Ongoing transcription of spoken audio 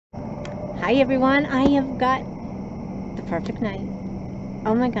Hi everyone, I have got the perfect night.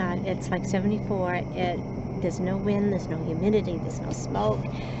 Oh my god, it's like 74. There's no wind, there's no humidity, there's no smoke.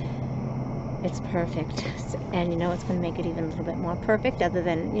 It's perfect. And you know it's going to make it even a little bit more perfect, other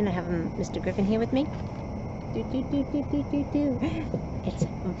than, you know, having Mr. Griffin here with me. It's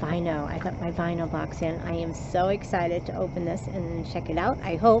VineOh. I got my VineOh box in. I am so excited to open this and check it out.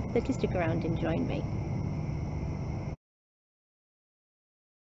 I hope that you stick around and join me.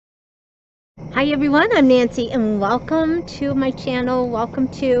 Hi everyone, I'm Nancy and welcome to my channel. Welcome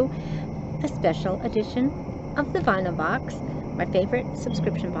to a special edition of the VineOh box, my favorite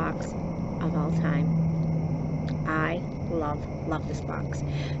subscription box of all time. I love this box.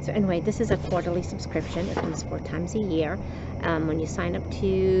 So anyway, this is a quarterly subscription. It comes 4 times a year. When you sign up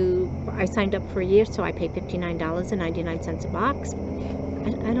I signed up for a year, so I pay $59.99 a box.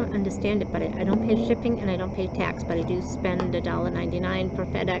 I don't understand it, but I don't pay shipping and I don't pay tax, but I do spend $1.99 for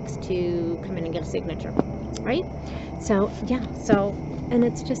FedEx to come in and get a signature, right? So yeah, and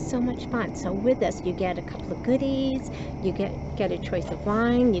it's just so much fun. So with this, you get a couple of goodies. You get a choice of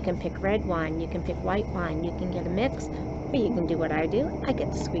wine. You can pick red wine. You can pick white wine. You can get a mix, or you can do what I do. I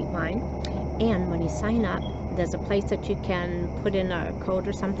get the sweet wine. And when you sign up, there's a place that you can put in a code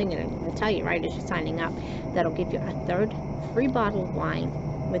or something, and it'll tell you right as you're signing up, that'll give you a third free bottle of wine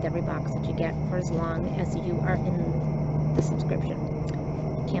with every box that you get for as long as you are in the subscription.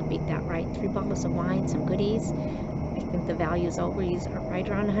 Can't beat that, right? 3 bottles of wine, some goodies. I think the values always are right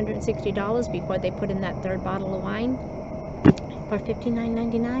around $160 before they put in that third bottle of wine for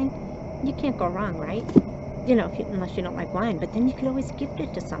 $59.99. You can't go wrong, right? You know, unless you don't like wine, but then you could always gift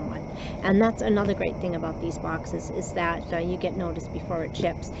it to someone. And that's another great thing about these boxes, is that you get notice before it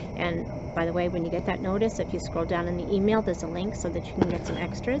ships. And by the way, when you get that notice, if you scroll down in the email, there's a link so that you can get some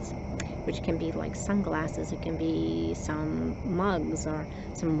extras, which can be like sunglasses, it can be some mugs or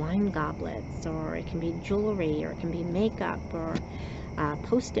some wine goblets, or it can be jewelry, or it can be makeup, or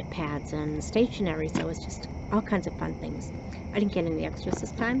post-it pads and stationery. So it's just all kinds of fun things. I didn't get any extras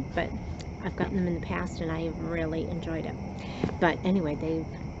this time, but I've gotten them in the past and I have really enjoyed it. But anyway,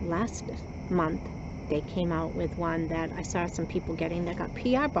 last month they came out with one that I saw some people getting that got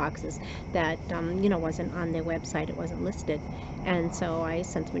PR boxes that you know, wasn't on their website, it wasn't listed. And so I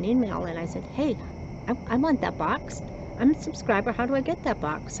sent them an email and I said, hey, I want that box. I'm a subscriber, how do I get that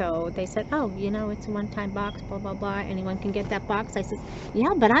box? So they said, oh, you know, it's a one-time box, blah blah blah, anyone can get that box. I said,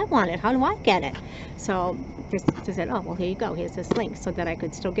 yeah, but I want it, how do I get it? So they said, oh, well, here you go, here's this link, so that I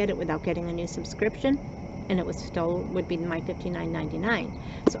could still get it without getting a new subscription, and it would be my $59.99.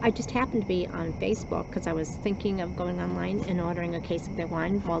 So I just happened to be on Facebook because I was thinking of going online and ordering a case of their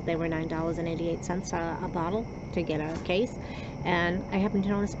wine. Well, they were $9.88 a bottle to get a case, and I happened to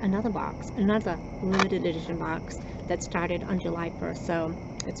notice another limited edition box that started on July 1st. So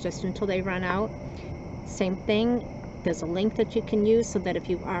it's just until they run out. Same thing. There's a link that you can use so that if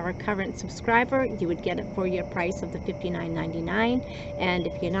you are a current subscriber, you would get it for your price of the $59.99. And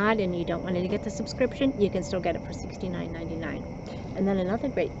if you're not and you don't want to get the subscription, you can still get it for $69.99. And then another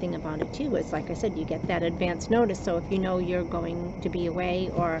great thing about it too is, like I said, you get that advance notice. So if you know you're going to be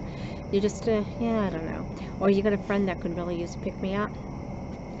away, or you just, I don't know, or you got a friend that could really use a pick-me-up,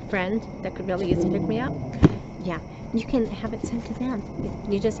 yeah, you can have it sent to them.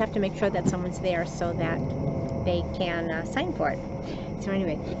 You just have to make sure that someone's there so that they can sign for it. So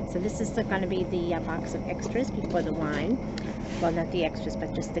anyway, so this is going to be the box of extras before the wine. Well, not the extras,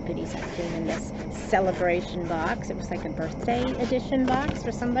 but just the goodies that came in this celebration box. It was like a birthday edition box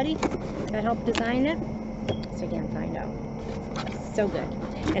for somebody that helped design it. So again, VineOh, so good.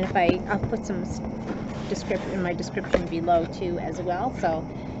 And I'll put some description in my description below too as well. So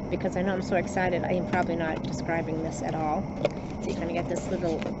because I know I'm so excited, I am probably not describing this at all. So you're going to get this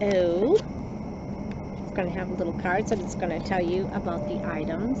little O. It's going to have a little card, so it's going to tell you about the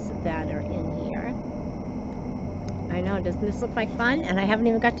items that are in here. I know, doesn't this look like fun? And I haven't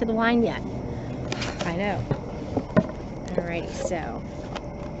even got to the wine yet. I know. Alrighty, so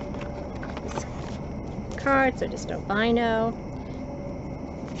this card, so just a VineOh.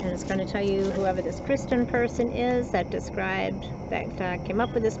 And it's going to tell you whoever this Kristen person is that came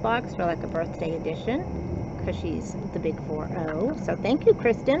up with this box for like a birthday edition, because she's the big 40. So thank you,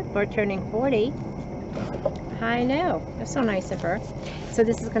 Kristen, for turning 40. I know, that's so nice of her. So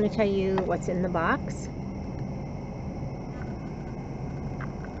this is going to tell you what's in the box,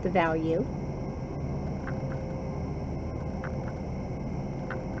 the value,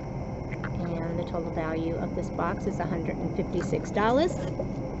 and the total value of this box is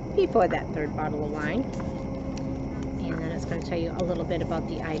 $156 before that third bottle of wine. And then it's going to tell you a little bit about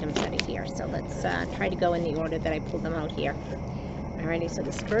the items that are here. So let's try to go in the order that I pulled them out here. Alrighty, so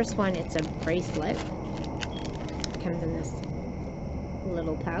this first one, it's a bracelet. Comes in this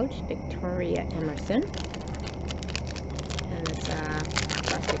little pouch, Victoria Emerson. And it's a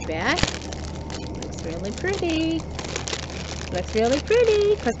plastic bag. Looks really pretty. Looks really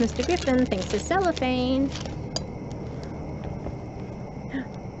pretty, because Mr. Griffin thinks it's cellophane.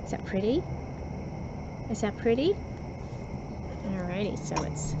 Is that pretty? Is that pretty? Alrighty, so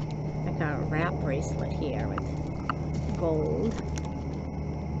it's like a wrap bracelet here with gold. Is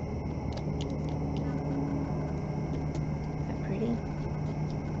that pretty?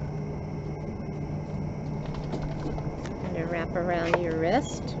 And to wrap around your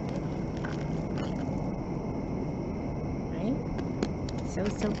wrist. Right?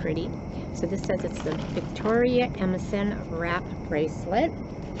 So pretty. So this says it's the Victoria Emerson wrap bracelet.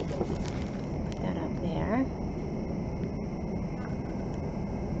 Put that up there.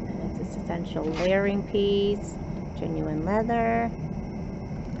 Essential layering piece, genuine leather,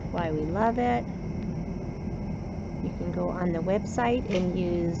 why we love it. You can go on the website and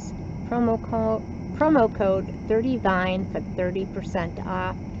use promo code 30VINE for 30%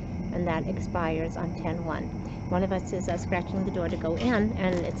 off, and that expires on 10/1. One of us is scratching the door to go in,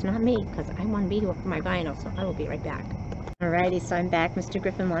 and it's not me because I want to be here for my vinyl, so I will be right back. Alrighty, so I'm back. Mr.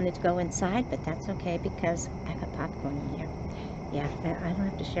 Griffin wanted to go inside, but that's okay because I got popcorn in here. Yeah, I don't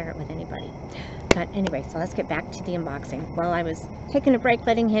have to share it with anybody. But anyway, so let's get back to the unboxing. While I was taking a break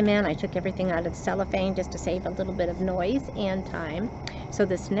letting him in, I took everything out of the cellophane just to save a little bit of noise and time. So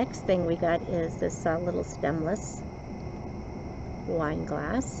this next thing we got is this little stemless wine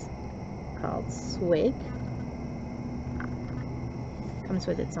glass called Swig. Comes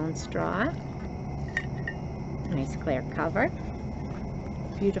with its own straw. Nice clear cover.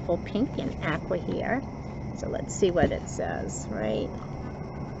 Beautiful pink and aqua here. So let's see what it says, right?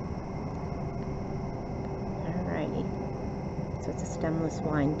 Alrighty. So it's a stemless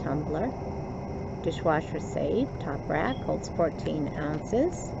wine tumbler. Dishwasher safe. Top rack. Holds 14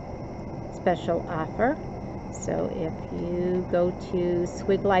 ounces. Special offer. So if you go to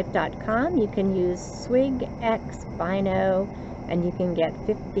swiglife.com, you can use Swig X VineOh, and you can get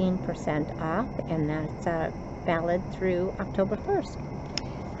 15% off, and that's valid through October 1st.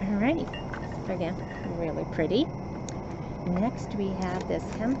 Alrighty. Again, really pretty. Next we have this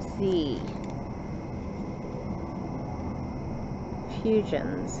Hemp Seed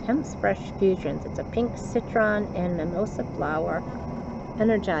Fusions, Hemp's Fresh Fusions. It's a pink citron and mimosa flower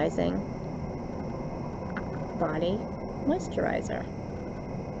energizing body moisturizer.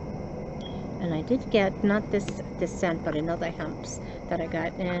 And I did get, not this scent, but another Hemp's that I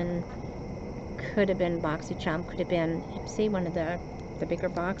got in, could have been BoxyCharm, could have been Ipsy, one of the bigger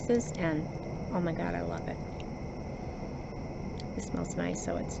boxes, and oh my god, I love it. It smells nice,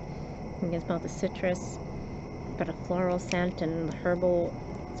 so it's, you can smell the citrus, but a floral scent and herbal,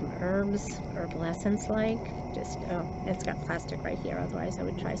 some herbs, herbal essence like, just, oh, it's got plastic right here, otherwise I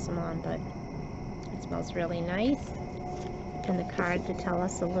would try some on, but it smells really nice. And the card to tell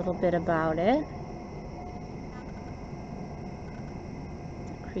us a little bit about it.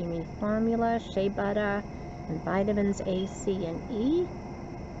 It's a creamy formula, shea butter, and vitamins A, C, and E.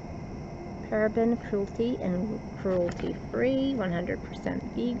 Paraben, cruelty, and cruelty-free, 100%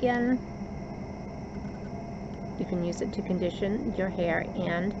 vegan. You can use it to condition your hair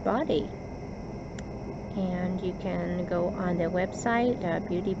and body. And you can go on their website,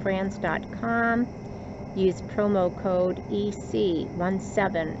 beautybrands.com, use promo code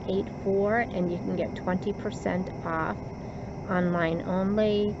EC1784, and you can get 20% off. Online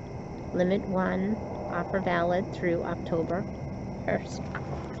only, limit 1, offer valid through October 1st.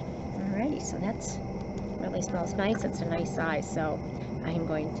 Alrighty, so that's really smells nice. It's a nice size, so I am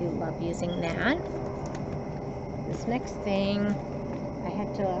going to love using that. This next thing, I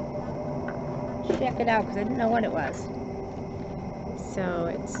had to check it out because I didn't know what it was. So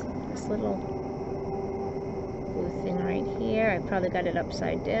it's this little blue thing right here. I probably got it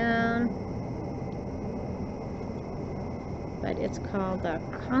upside down. But it's called the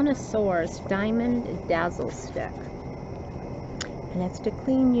Connoisseur's Diamond Dazzle Stick. And it's to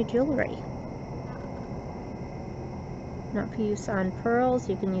clean your jewelry. Not for use on pearls.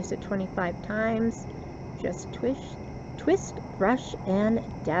 You can use it 25 times. Just twist, brush, and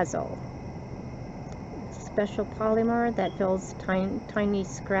dazzle. It's a special polymer that fills tiny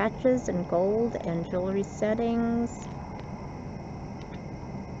scratches in gold and jewelry settings.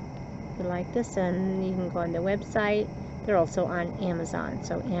 If you like this, and you can go on the website. They're also on Amazon.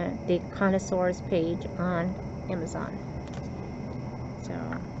 So the Connoisseur's page on Amazon. So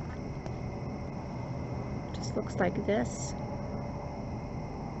it just looks like this.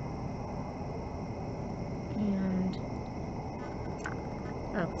 And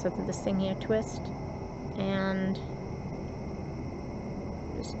Oh, so this thing here, twist, and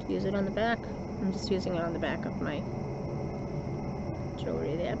just use it on the back. I'm just using it on the back of my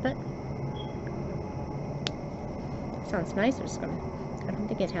jewelry there, but sounds nice. I don't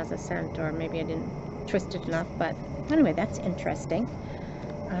think it has a scent, or maybe I didn't twist it enough, but anyway, that's interesting.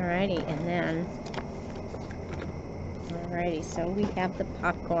 Alrighty, and then, alrighty, so we have the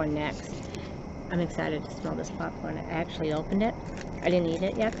popcorn next. I'm excited to smell this popcorn. I actually opened it. I didn't eat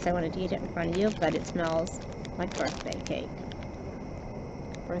it yet because I wanted to eat it in front of you, but it smells like birthday cake.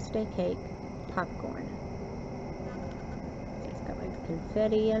 Birthday cake popcorn. It's got like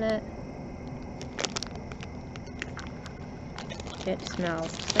confetti in it. It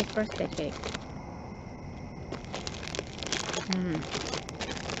smells like birthday cake.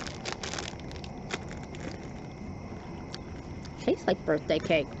 Tastes like birthday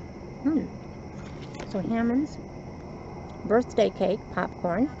cake. So Hammond's birthday cake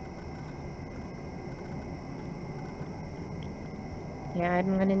popcorn. Yeah,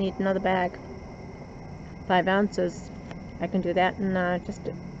 I'm gonna need another bag. 5 ounces. I can do that in just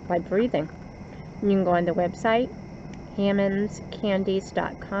by breathing. You can go on the website,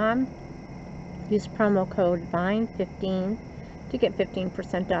 hammondscandies.com. Use promo code VINE15 to get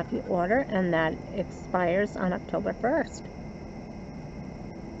 15% off your order, and that expires on October 1st.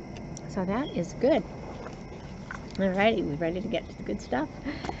 So that is good. Alrighty, we ready to get to the good stuff?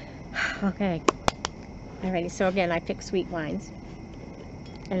 Okay. Alrighty, so again, I picked sweet wines.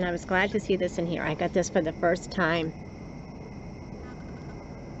 And I was glad to see this in here. I got this for the first time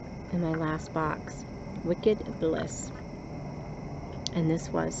in my last box. Wicked Bliss. And this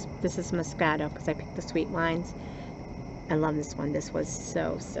is Moscato, because I picked the sweet wines. I love this one. This was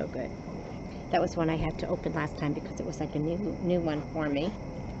so, so good. That was one I had to open last time because it was like a new one for me.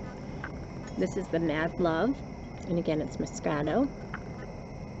 This is the Mad Love. And again, it's Moscato.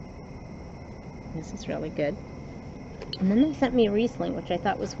 This is really good. And then they sent me a Riesling, which I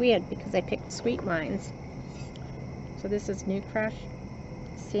thought was weird because I picked sweet wines. So this is New Crush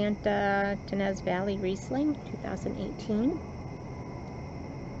Santa Ynez Valley Riesling, 2018.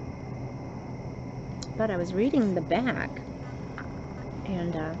 But I was reading the back,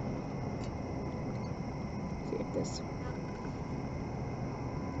 and see if this.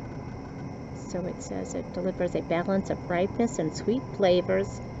 So it says it delivers a balance of ripeness and sweet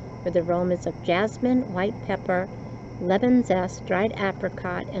flavors with aromas of jasmine, white pepper, lemon zest, dried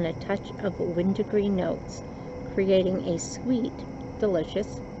apricot, and a touch of wintergreen notes, creating a sweet,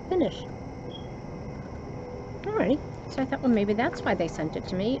 delicious finish. Alrighty, so I thought, well, maybe that's why they sent it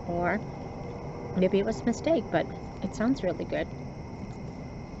to me, or maybe it was a mistake, but it sounds really good.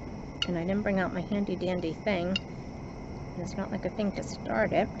 And I didn't bring out my handy dandy thing. It's not like a thing to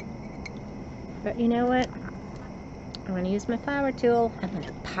start it. But you know what? I'm going to use my power tool. I'm going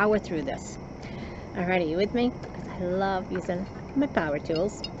to power through this. Alrighty, you with me? Because I love using my power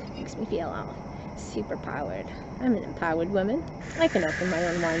tools. Makes me feel all super powered. I'm an empowered woman. I can open my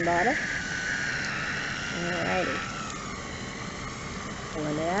own wine bottle. Alrighty.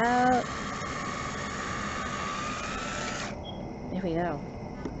 Pulling it out. There we go.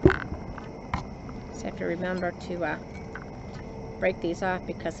 Just have to remember to break these off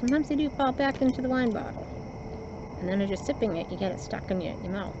because sometimes they do fall back into the wine bottle. And then as you're sipping it, you get it stuck in your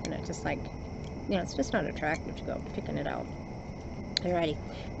mouth. And it's just like, you know, it's just not attractive to go picking it out. Alrighty.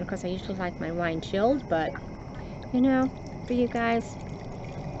 And of course, I usually like my wine chilled, but, you know, for you guys,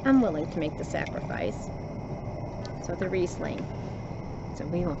 I'm willing to make the sacrifice. So the Riesling. So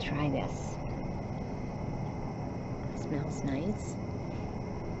we will try this. It smells nice.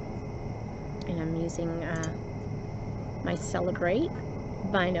 And I'm using my Celebrate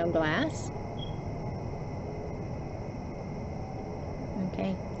VineOh glass.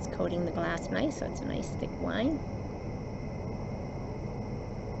 Okay, it's coating the glass nice, so it's a nice thick wine.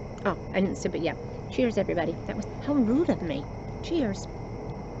 Oh, I didn't sip it yet. Cheers, everybody. That was how rude of me. Cheers.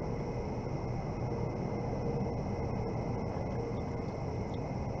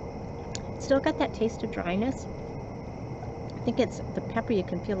 Still got that taste of dryness. I think it's the pepper. You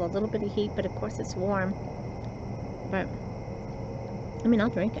can feel a little bit of heat, but of course it's warm. But, I mean, I'll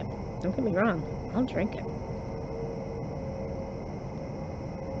drink it. Don't get me wrong. I'll drink it.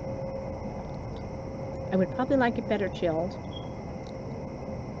 I would probably like it better chilled.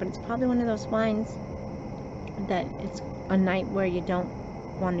 But it's probably one of those wines that it's a night where you don't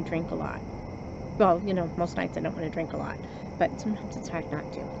want to drink a lot. Well, you know, most nights I don't want to drink a lot. But sometimes it's hard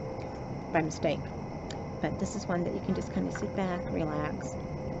not to. By mistake. But this is one that you can just kind of sit back, relax,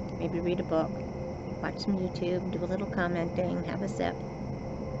 maybe read a book, watch some YouTube, do a little commenting, have a sip.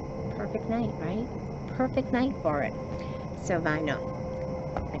 Perfect night, right? Perfect night for it. So VineOh.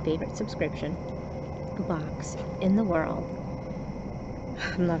 favorite subscription box in the world.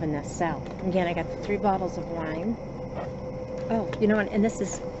 I'm loving this. So again, I got the 3 bottles of wine. Oh, you know what? And this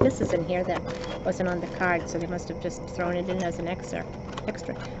is in here that wasn't on the card, so they must have just thrown it in as an extra.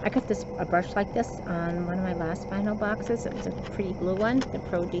 I got a brush like this on one of my last VineOh boxes. It was a pretty blue one, the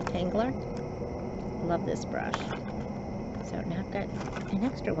Pro Detangler. Love this brush. So now I've got an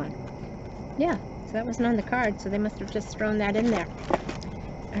extra one. Yeah, so that wasn't on the card, so they must have just thrown that in there.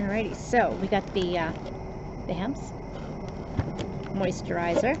 Alrighty, so we got the Babs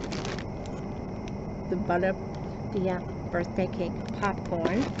moisturizer, the birthday cake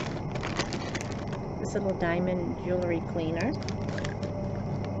popcorn, this little diamond jewelry cleaner,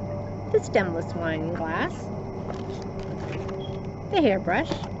 the stemless wine glass, the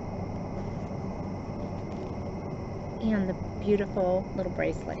hairbrush, and the beautiful little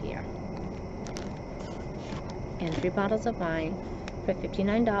bracelet here. And 3 bottles of wine for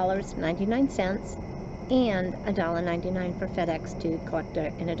 $59.99 and $1.99 for FedEx to collect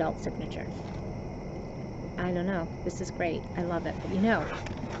an adult signature. I don't know. This is great. I love it. But you know,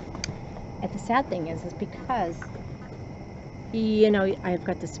 and the sad thing is because, you know, I've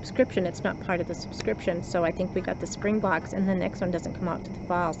got the subscription. It's not part of the subscription. So I think we got the spring box, and the next one doesn't come out to the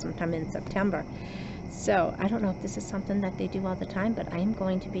fall, sometime in September. So I don't know if this is something that they do all the time, but I'm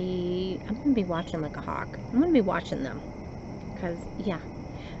going to be watching like a hawk. I'm going to be watching them because, yeah.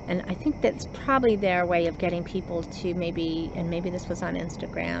 And I think that's probably their way of getting people to maybe this was on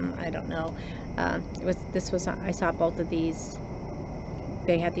Instagram, I don't know. I saw both of these.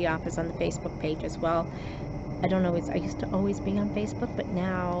 They had the offers on the Facebook page as well. I used to always be on Facebook, but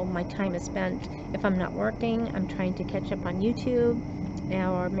now my time is spent, if I'm not working, I'm trying to catch up on YouTube,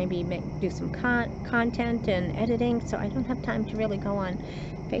 or maybe do some content and editing, so I don't have time to really go on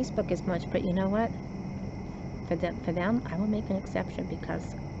Facebook as much. But you know what? For them, I will make an exception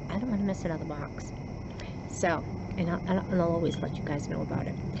because I don't want to miss another box. So, and I'll always let you guys know about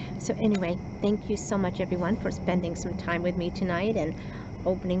it. So anyway, thank you so much everyone for spending some time with me tonight and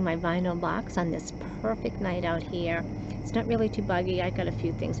opening my VineOh box on this perfect night out here. It's not really too buggy. I got a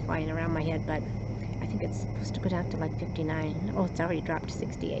few things flying around my head, but I think it's supposed to go down to like 59. Oh, it's already dropped to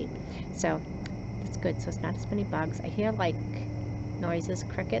 68. So that's good. So it's not as many bugs. I hear like noises,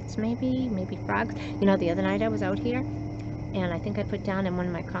 crickets, maybe frogs. You know, the other night I was out here, and I think I put down in one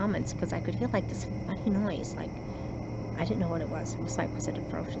of my comments because I could hear like this funny noise. Like, I didn't know what it was. It was like, was it a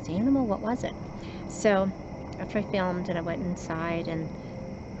ferocious animal? What was it? So after I filmed and I went inside and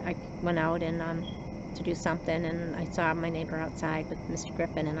I went out and to do something, and I saw my neighbor outside with Mr.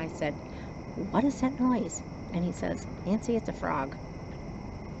 Griffin, and I said, what is that noise? And he says, Nancy, it's a frog.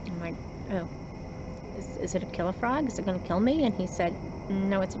 I'm like, oh, is it a killer frog? Is it going to kill me? And he said,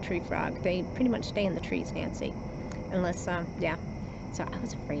 no, it's a tree frog. They pretty much stay in the trees, Nancy. Unless, yeah. So I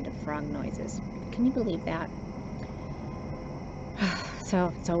was afraid of frog noises. Can you believe that?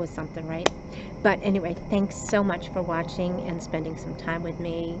 So it's always something, right? But anyway, thanks so much for watching and spending some time with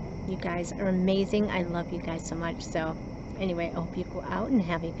me. You guys are amazing. I love you guys so much. So anyway, I hope you go out and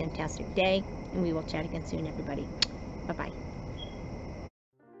have a fantastic day, and we will chat again soon, everybody. Bye-bye.